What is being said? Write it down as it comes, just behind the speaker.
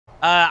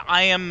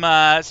I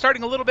am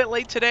starting a little bit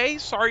late today.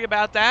 Sorry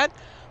about that.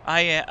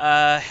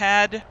 I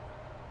had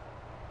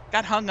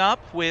got hung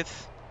up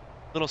with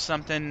little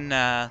something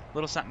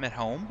at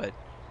home, but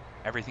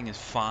everything is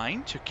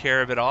fine. Took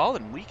care of it all,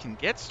 and we can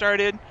get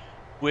started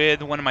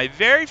with one of my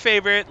very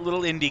favorite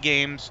little indie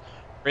games,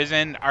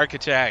 Prison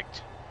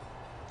Architect.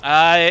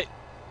 Uh,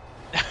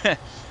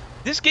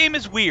 this game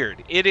is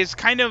weird. It is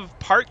kind of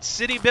part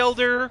city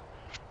builder,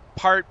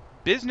 part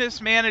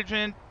business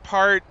management,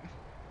 part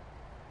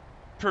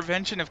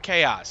prevention of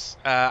chaos,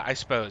 I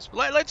suppose.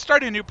 Let's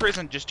start a new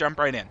prison. Just jump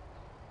right in.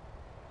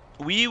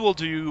 We will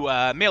do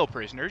male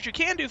prisoners. You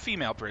can do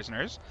female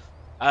prisoners.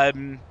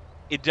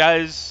 It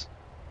does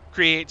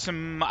create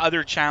some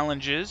other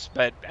challenges,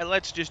 but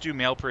let's just do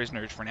male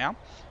prisoners for now.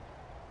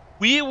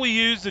 We will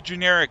use the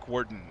generic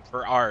warden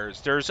for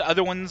ours. There's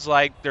other ones,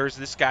 like there's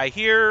this guy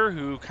here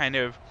who kind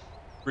of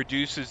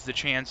reduces the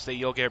chance that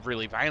you'll get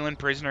really violent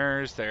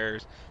prisoners.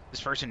 There's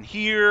this person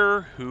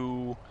here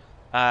who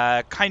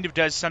kind of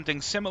does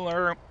something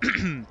similar,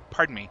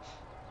 pardon me,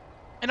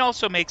 and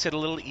also makes it a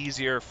little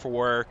easier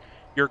for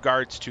your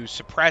guards to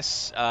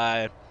suppress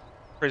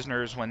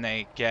prisoners when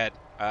they get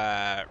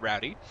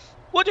rowdy.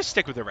 We'll just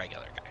stick with the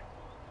regular guy.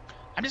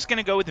 I'm just going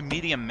to go with the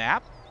medium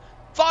map.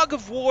 Fog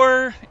of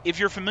War, if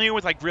you're familiar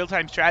with like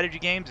real-time strategy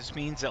games, this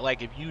means that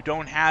like if you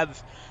don't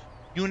have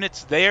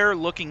units there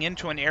looking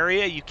into an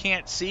area you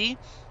can't see,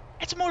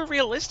 it's more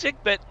realistic,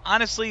 but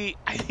honestly,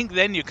 I think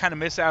then you kind of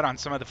miss out on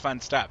some of the fun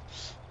stuff.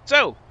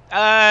 So,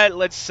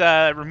 let's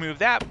remove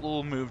that.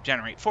 We'll move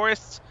Generate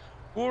Forests.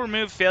 We'll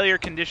remove Failure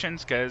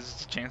Conditions,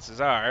 because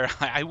chances are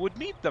I would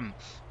meet them.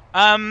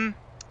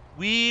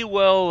 We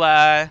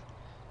will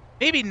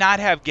maybe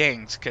not have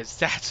gangs, because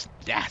that's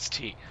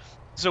nasty.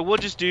 So we'll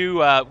just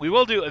do, we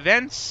will do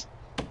Events,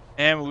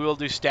 and we will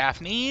do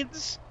Staff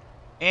Needs,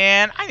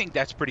 and I think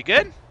that's pretty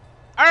good.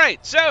 All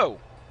right, so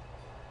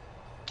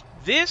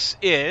this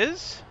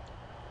is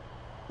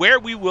where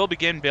we will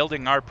begin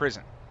building our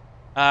prison.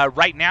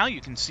 Right now,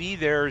 you can see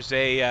there's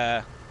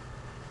a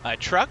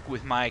truck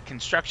with my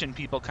construction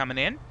people coming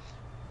in.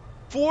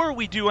 Before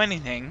we do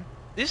anything,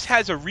 this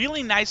has a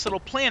really nice little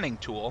planning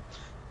tool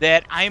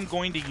that I am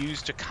going to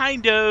use to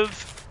kind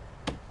of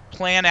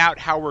plan out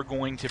how we're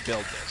going to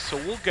build this. So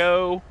we'll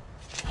go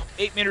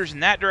 8 meters in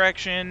that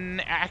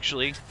direction.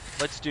 Actually,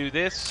 let's do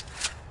this,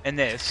 and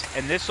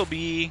this will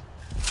be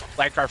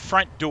like our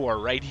front door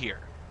right here.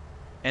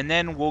 And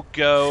then we'll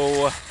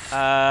go,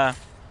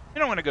 we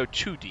don't want to go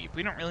too deep.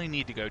 We don't really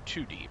need to go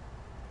too deep.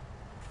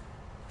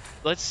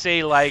 Let's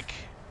say like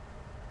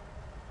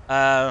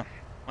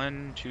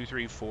 1, 2,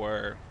 3,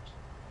 4,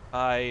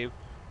 5,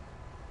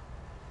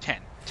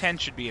 10. 10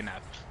 should be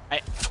enough.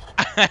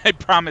 I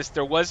promise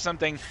there was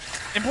something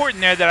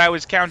important there that I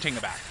was counting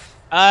about.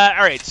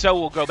 All right, so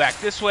we'll go back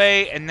this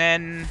way, and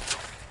then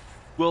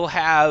we'll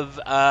have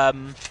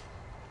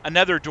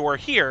another door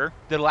here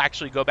that'll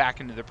actually go back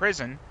into the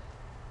prison.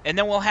 And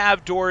then we'll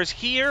have doors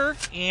here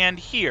and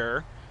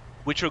here,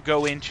 which will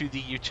go into the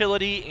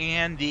utility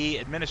and the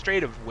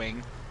administrative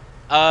wing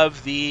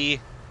of the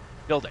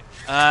building.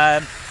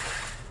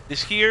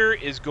 This here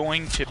is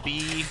going to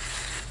be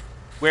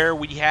where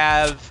we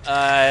have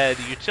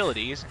the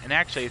utilities. And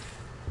actually,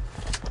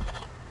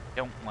 I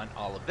don't want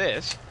all of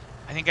this.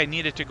 I think I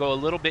needed to go a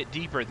little bit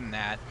deeper than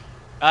that.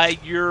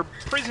 Your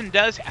prison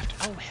does have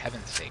to, oh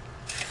heaven's sake,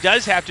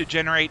 does have to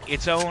generate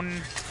its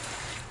own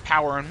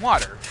power and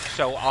water.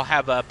 So I'll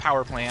have a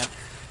power plant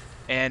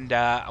and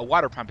a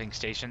water pumping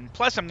station.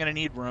 Plus, I'm going to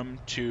need room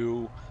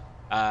to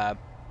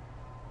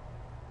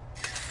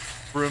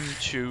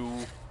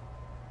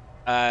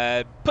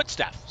put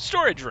stuff.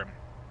 Storage room.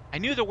 I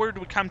knew the word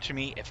would come to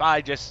me if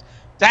I just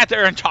sat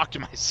there and talked to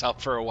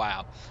myself for a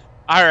while.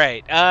 All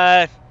right.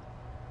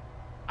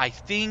 I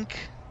think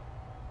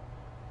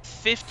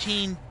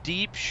 15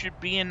 deep should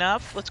be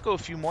enough. Let's go a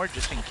few more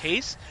just in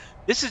case.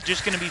 This is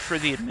just going to be for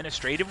the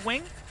administrative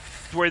wing,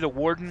 where the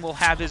warden will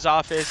have his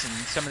office and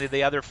some of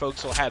the other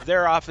folks will have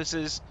their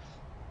offices.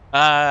 All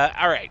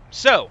right,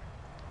 so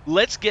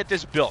let's get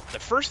this built. The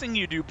first thing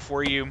you do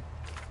before you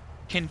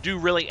can do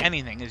really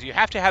anything is you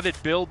have to have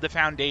it build the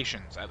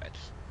foundations of it.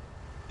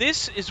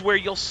 This is where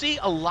you'll see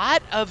a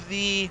lot of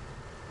the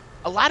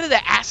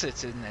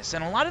assets in this,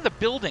 and a lot of the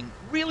building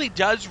really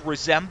does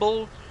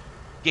resemble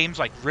games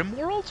like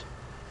RimWorld,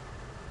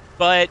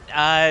 but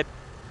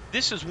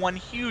this is one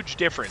huge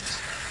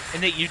difference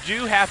in that you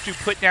do have to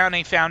put down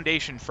a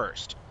foundation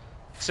first.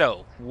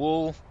 So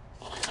we'll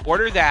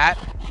order that,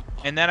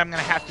 and then I'm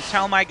going to have to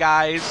tell my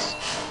guys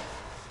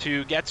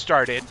to get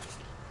started.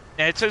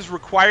 And it says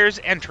requires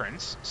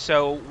entrance,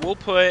 so we'll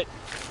put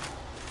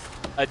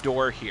a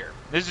door here.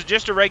 This is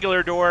just a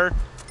regular door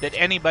that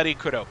anybody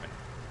could open.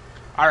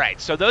 All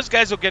right, so those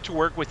guys will get to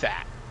work with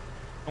that,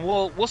 and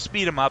we'll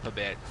speed them up a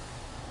bit.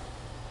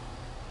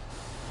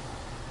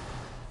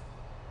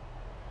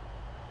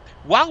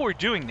 While we're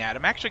doing that,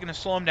 I'm actually going to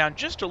slow them down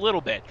just a little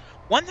bit.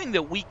 One thing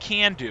that we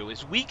can do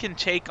is we can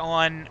take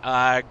on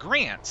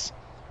grants,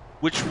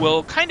 which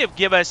will kind of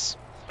give us,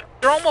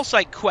 they're almost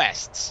like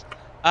quests.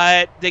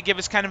 They give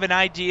us kind of an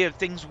idea of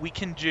things we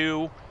can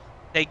do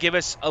they give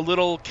us a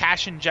little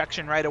cash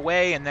injection right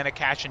away and then a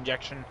cash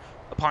injection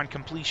upon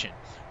completion.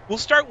 We'll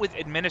start with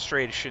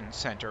Administration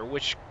Center,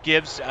 which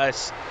gives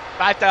us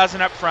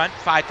 5,000 up front,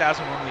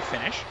 5,000 when we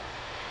finish.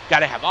 Got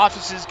to have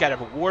offices, got to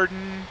have a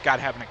warden, got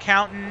to have an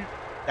accountant.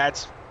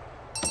 That's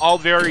all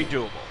very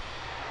doable.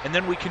 And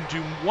then we can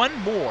do one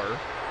more.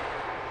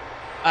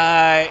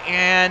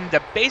 And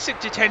the Basic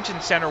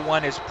Detention Center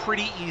one is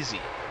pretty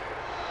easy.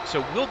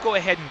 So we'll go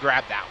ahead and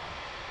grab that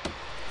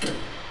one.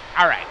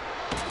 All right.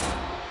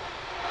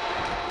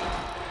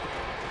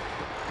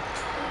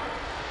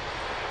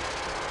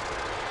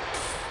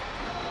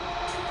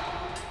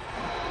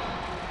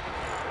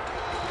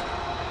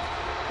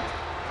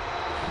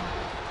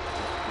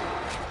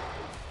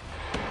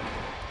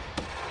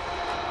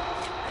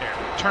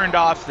 Turned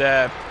off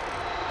the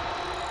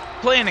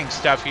planning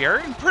stuff here,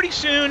 and pretty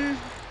soon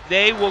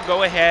they will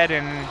go ahead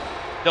and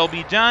they'll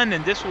be done,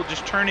 and this will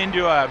just turn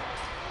into a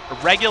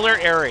regular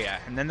area,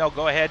 and then they'll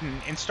go ahead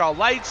and install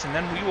lights, and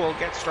then we will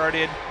get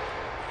started,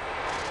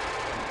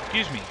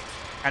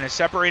 kind of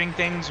separating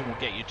things, and we'll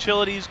get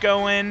utilities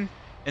going,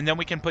 and then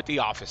we can put the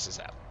offices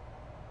up.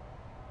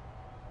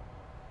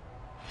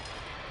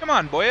 Come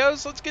on,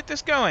 boyos, let's get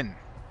this going.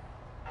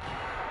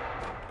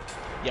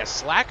 Yes,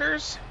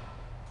 slackers.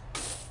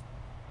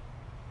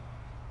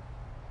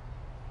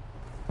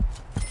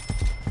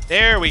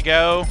 There we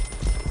go.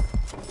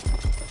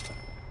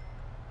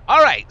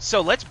 All right, so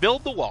let's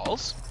build the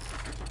walls.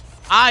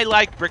 I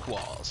like brick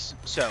walls.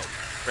 So,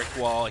 brick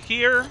wall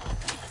here.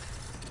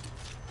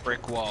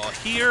 Brick wall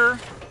here.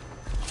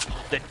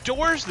 The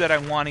doors that I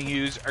want to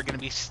use are going to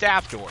be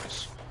staff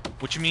doors,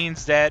 which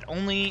means that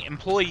only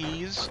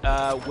employees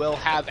will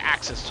have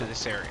access to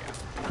this area.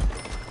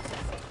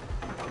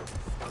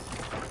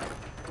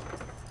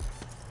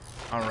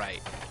 All right.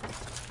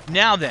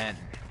 Now then,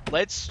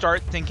 let's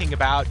start thinking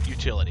about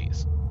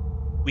utilities.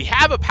 We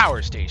have a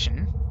power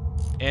station,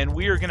 and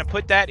we are going to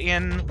put that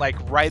in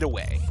like right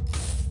away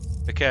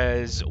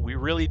because we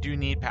really do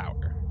need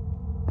power.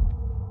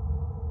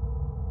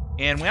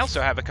 And we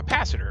also have a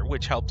capacitor,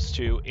 which helps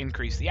to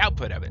increase the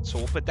output of it, so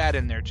we'll put that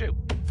in there too.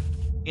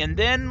 And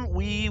then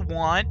we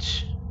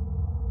want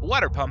a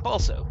water pump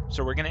also,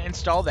 so we're going to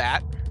install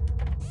that.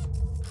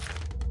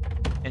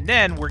 And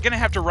then we're going to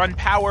have to run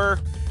power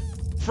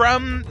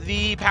from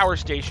the power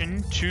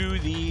station to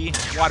the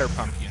water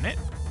pump unit.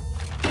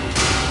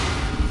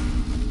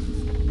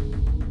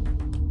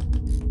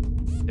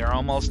 They're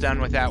almost done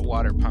with that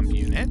water pump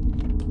unit.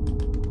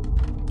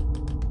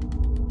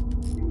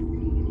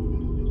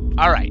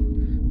 All right,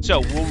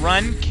 so we'll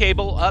run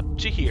cable up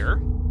to here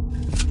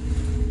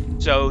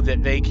so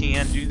that they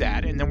can do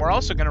that. And then we're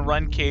also going to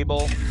run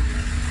cable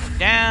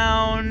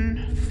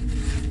down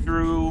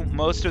through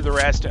most of the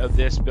rest of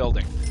this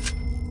building,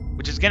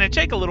 which is going to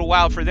take a little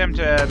while for them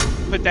to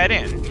put that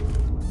in.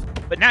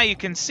 But now you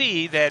can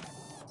see that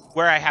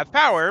where I have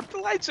power, the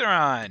lights are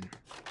on.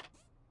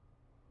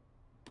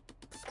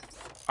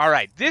 All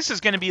right, this is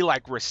going to be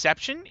like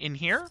reception in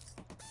here.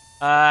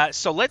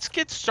 So let's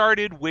get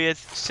started with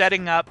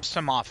setting up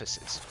some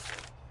offices.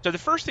 So the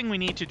first thing we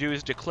need to do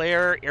is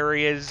declare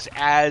areas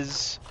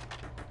as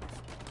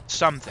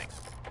something,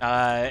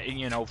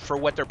 for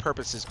what their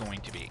purpose is going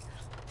to be.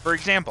 For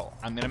example,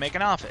 I'm going to make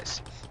an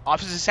office.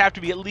 Offices have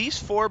to be at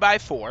least 4 by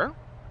 4.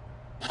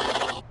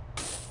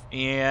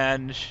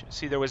 And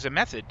see, there was a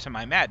method to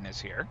my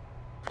madness here.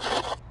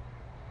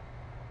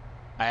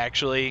 I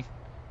actually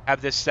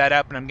have this set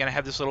up, and I'm going to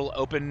have this little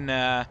open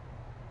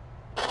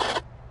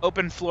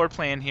floor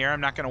plan here.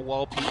 I'm not going to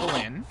wall people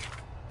in.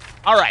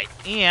 All right,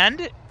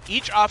 and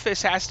each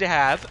office has to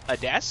have a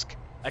desk,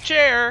 a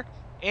chair,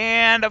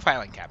 and a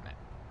filing cabinet.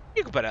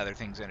 You can put other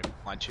things in if you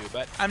want to,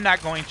 but I'm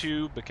not going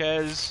to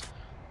because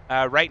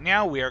right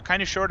now we are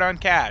kind of short on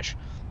cash.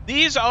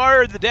 These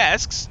are the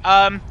desks.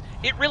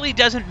 It really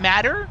doesn't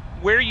matter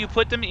where you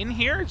put them in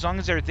here as long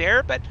as they're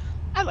there, but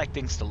I like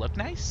things to look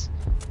nice.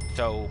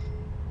 So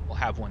we'll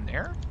have one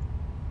there.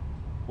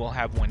 We'll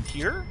have one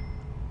here.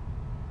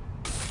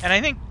 And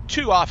I think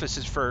 2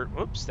 offices for...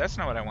 Oops, that's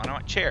not what I want. I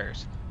want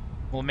chairs.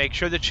 We'll make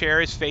sure the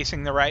chair is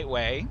facing the right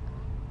way.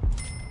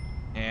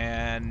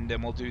 And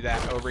then we'll do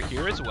that over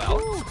here as well.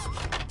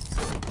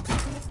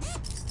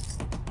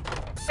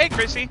 Hey,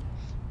 Chrissy.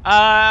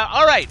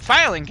 All right,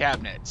 filing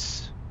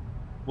cabinets.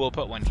 We'll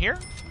put one here.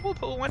 We'll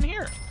put one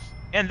here.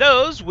 And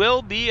those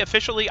will be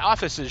officially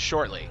offices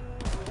shortly.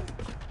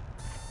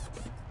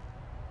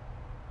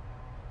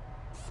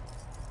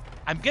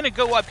 I'm going to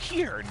go up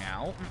here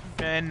now.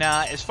 And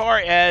as far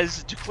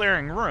as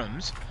declaring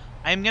rooms,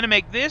 I'm going to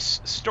make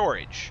this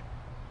storage.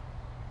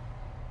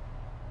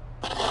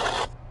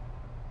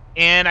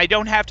 And I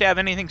don't have to have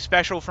anything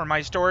special for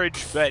my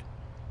storage, but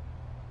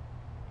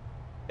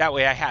that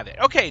way I have it.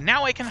 Okay,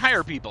 now I can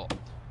hire people.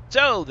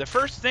 So, the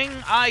first thing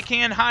I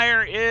can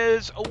hire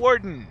is a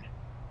warden.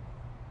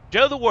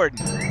 Joe the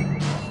warden.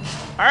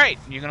 Alright,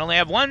 you can only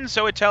have one,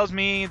 so it tells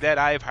me that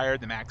I've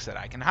hired the max that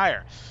I can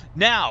hire.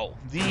 Now,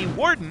 the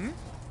warden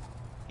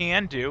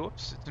can do,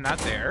 oops, it's not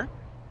there,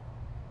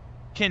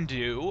 can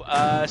do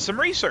some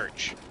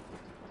research.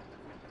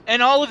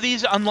 And all of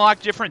these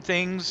unlock different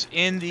things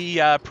in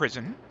the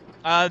prison.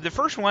 The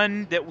first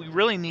one that we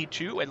really need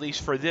to, at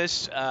least for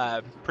this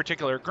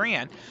particular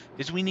grant,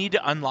 is we need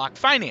to unlock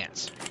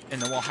finance,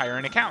 and then we'll hire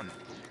an accountant.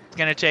 It's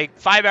going to take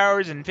 5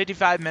 hours and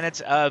 55 minutes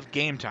of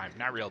game time,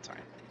 not real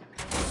time.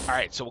 All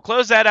right, so we'll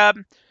close that up,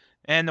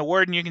 and the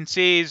warden, you can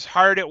see, is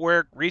hard at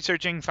work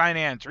researching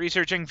finance.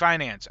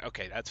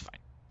 Okay, that's fine.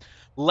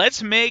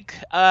 Let's make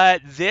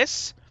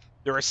this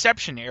the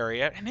reception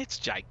area, and it's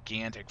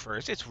gigantic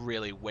first. It's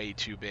really way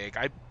too big.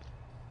 I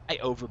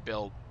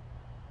overbuilt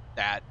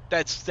that.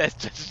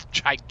 That's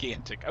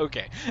gigantic.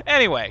 Okay.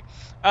 Anyway,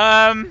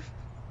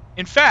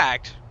 in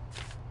fact,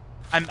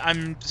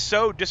 I'm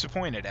so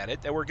disappointed at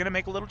it that we're gonna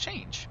make a little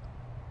change.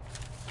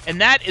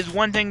 And that is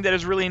one thing that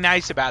is really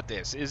nice about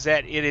this, is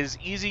that it is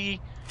easy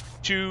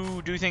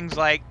to do things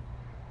like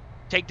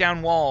take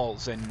down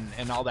walls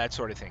and all that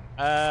sort of thing.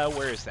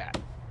 Where is that?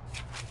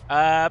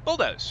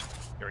 Bulldoze.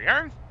 Here we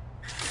are.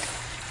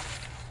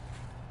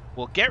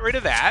 We'll get rid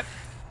of that.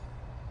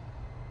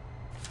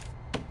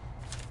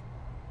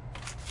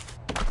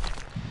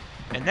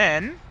 And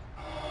then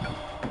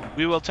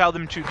we will tell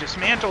them to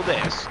dismantle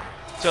this.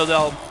 So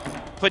they'll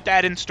put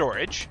that in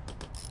storage.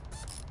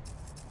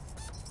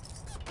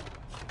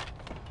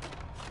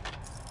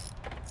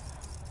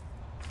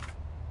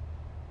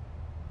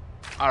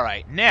 All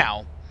right,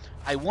 now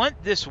I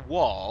want this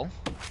wall.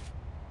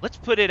 Let's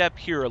put it up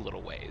here a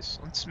little ways.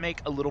 Let's make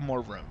a little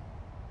more room,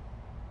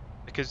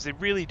 because they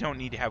really don't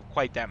need to have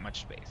quite that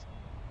much space.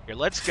 Here,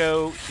 let's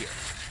go here.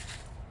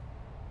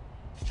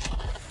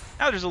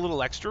 Now there's a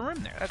little extra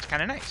room there. That's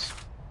kind of nice.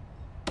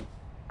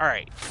 All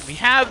right, we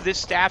have this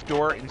staff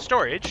door in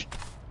storage,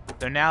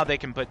 so now they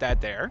can put that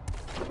there.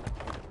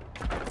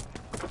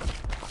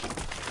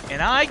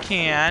 And I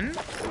can,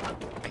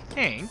 I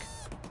think,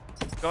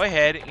 go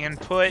ahead and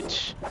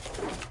put,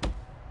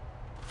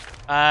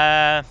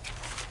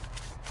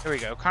 here we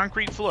go,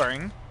 concrete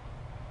flooring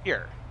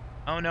here.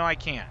 Oh no, I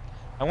can't.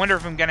 I wonder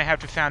if I'm gonna have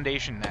to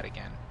foundation that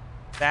again.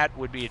 That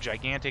would be a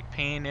gigantic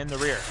pain in the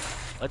rear.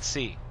 Let's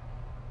see.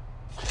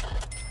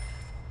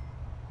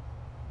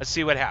 Let's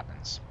see what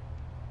happens.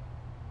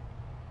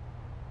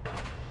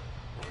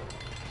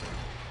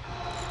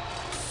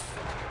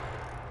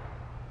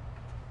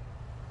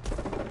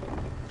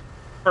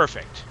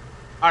 Perfect.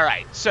 All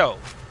right, so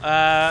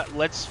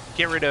let's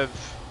get rid of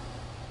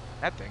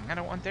that thing. I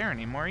don't want there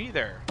anymore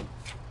either.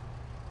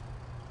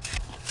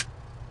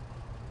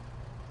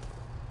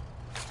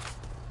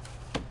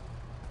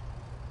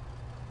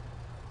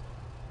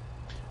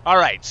 All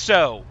right,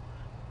 so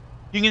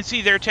you can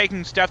see they're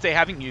taking stuff they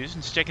haven't used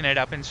and sticking it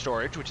up in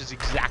storage, which is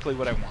exactly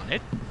what I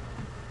wanted.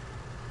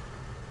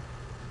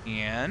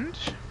 And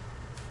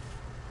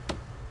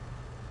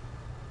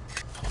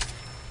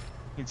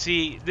you can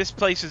see this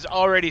place is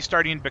already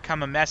starting to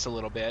become a mess a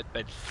little bit,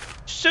 but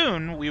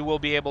soon we will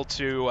be able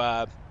to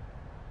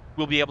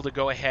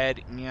go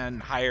ahead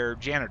and hire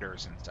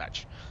janitors and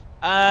such.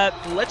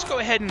 Let's go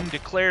ahead and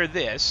declare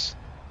this.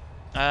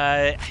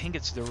 I think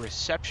it's the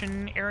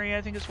reception area,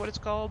 I think is what it's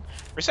called.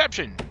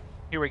 Reception.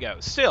 Here we go.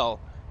 Still,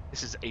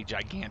 this is a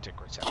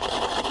gigantic reception.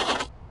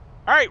 All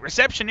right,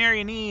 reception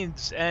area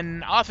needs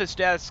an office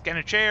desk and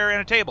a chair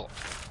and a table.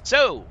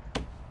 So,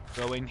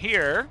 go in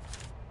here.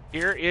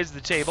 Here is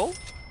the table.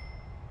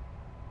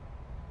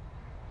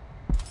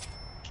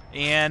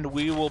 And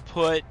we will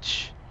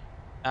put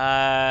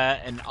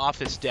an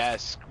office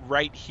desk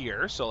right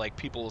here, so like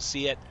people will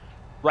see it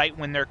right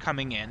when they're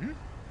coming in.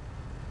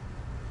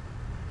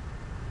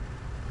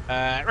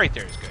 Right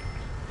there is good.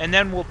 And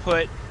then we'll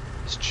put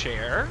this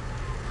chair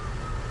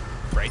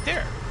right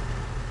there.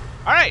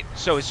 All right,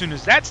 so as soon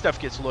as that stuff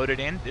gets loaded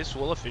in, this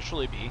will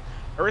officially be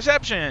a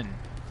reception.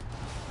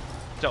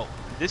 So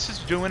this is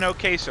doing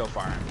okay so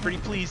far. I'm pretty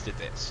pleased at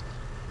this.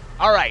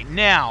 All right,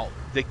 now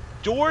the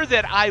door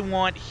that I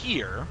want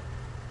here,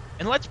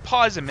 and let's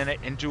pause a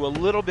minute and do a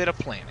little bit of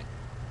planning.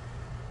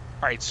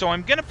 All right, so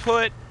I'm gonna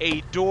put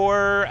a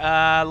door,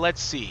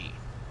 let's see.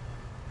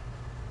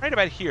 Right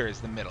about here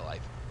is the middle, I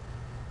think.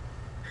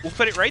 We'll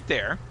put it right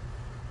there.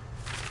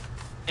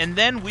 And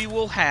then we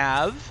will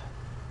have,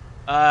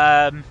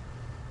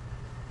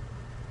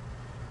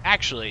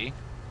 actually,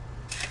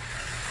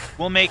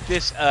 we'll make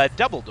this a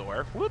double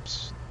door.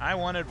 Whoops, I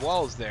wanted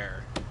walls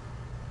there.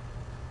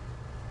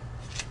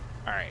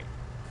 All right.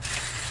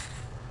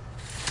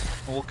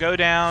 We'll go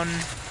down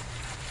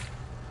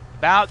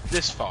about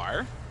this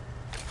far.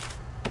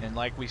 And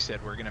like we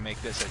said, we're going to make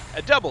this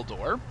a double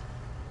door.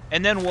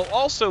 And then we'll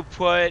also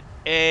put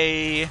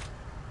a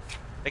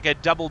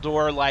double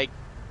door like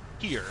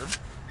here.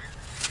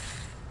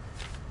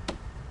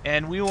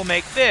 And we will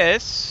make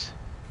this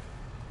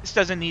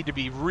doesn't need to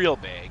be real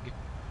big,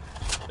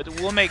 but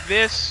we'll make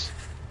this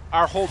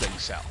our holding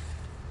cell.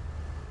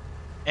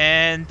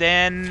 And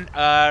then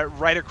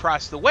right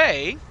across the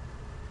way,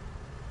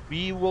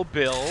 we will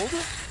build,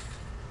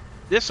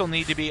 this will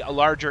need to be a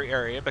larger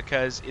area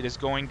because it is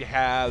going to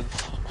have,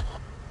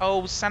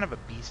 oh, son of a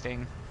bee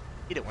sting.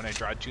 You didn't want to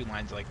draw two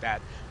lines like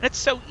that. And it's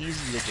so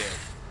easy to do.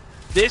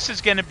 This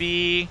is going to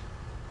be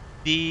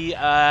the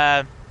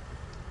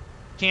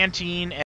canteen